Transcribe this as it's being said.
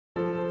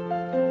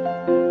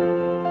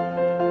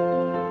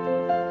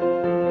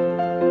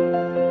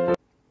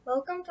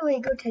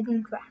Lego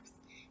Teching Crafts.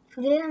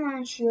 Today I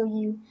want to show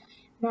you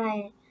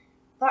my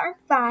part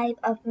 5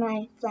 of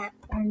my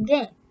platform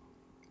game.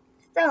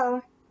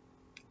 So,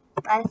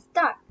 let's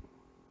start.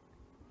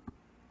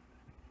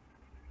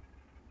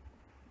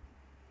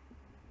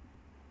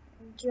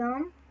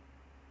 Jump.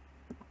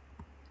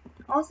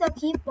 Also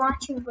keep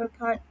watching for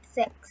part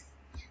 6.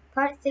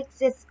 Part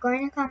 6 is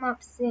going to come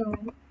up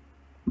soon.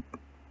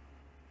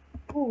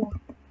 Ooh.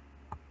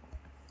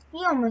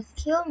 He almost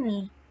killed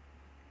me.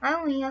 I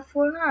only have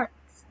 4 hearts.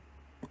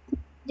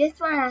 This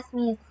one asked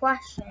me a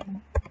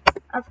question.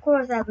 Of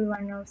course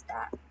everyone knows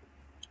that.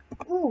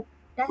 Ooh,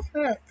 that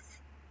hurts.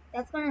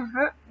 That's gonna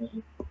hurt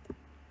me.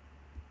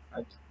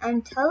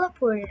 I'm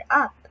teleported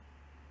up.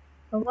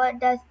 But what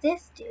does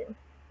this do?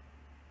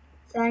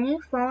 So I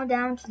need to fall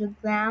down to the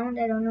ground.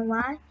 I don't know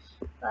why.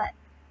 But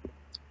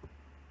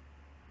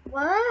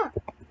whoa,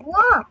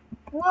 whoa,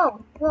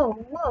 whoa, whoa,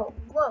 whoa,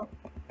 whoa.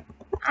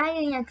 I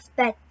didn't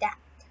expect that.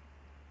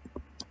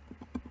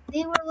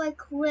 They were like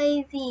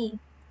crazy.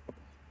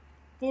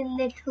 They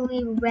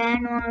literally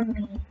ran on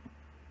me,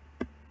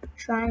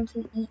 trying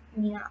to eat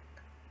me up.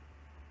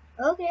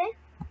 Okay.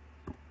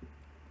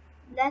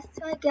 Let's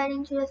try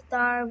getting to the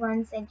star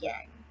once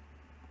again.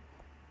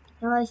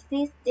 Now I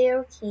see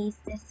staircase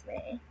this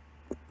way.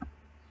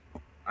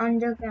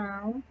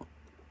 Underground.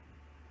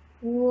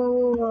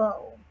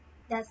 Whoa.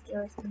 That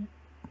scares me.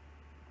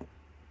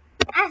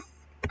 S!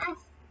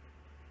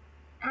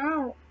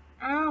 Ow!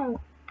 Ow!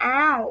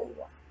 Ow!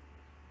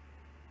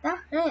 That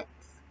hurts.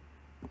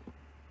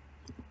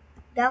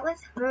 That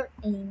was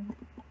hurting.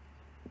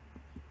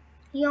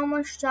 He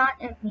almost shot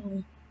at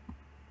me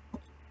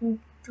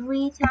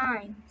 3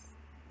 times.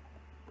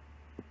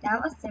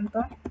 That was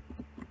simple.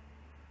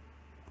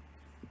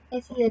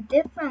 I see a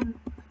different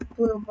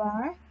blue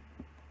bar.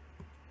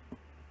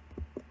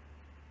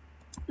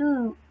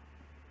 Ooh,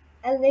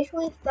 I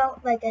literally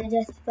felt like I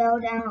just fell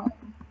down.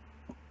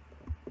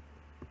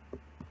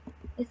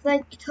 It's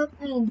like it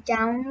took me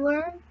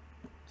downward,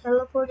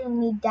 teleporting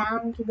me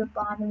down to the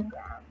bottom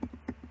ground.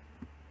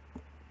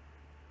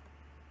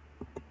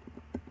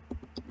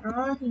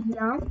 Now let's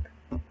jump.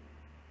 I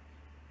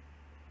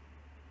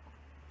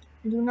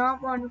do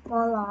not want to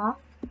fall off.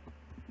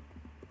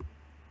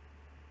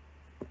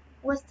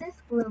 What's this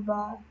blue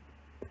ball?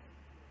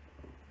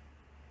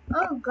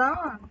 Oh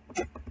god.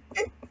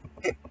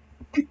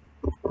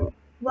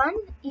 One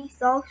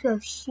is also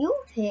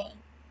shooting.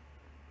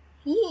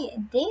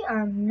 They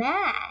are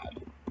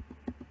mad.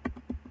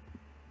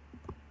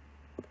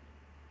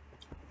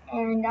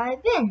 And I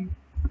win.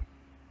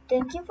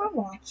 Thank you for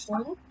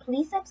watching.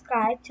 Please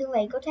subscribe to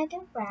Lego Tech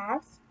and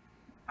Crafts.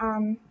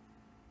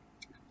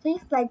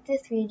 Please like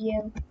this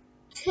video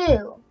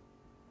too.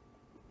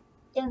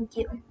 Thank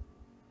you.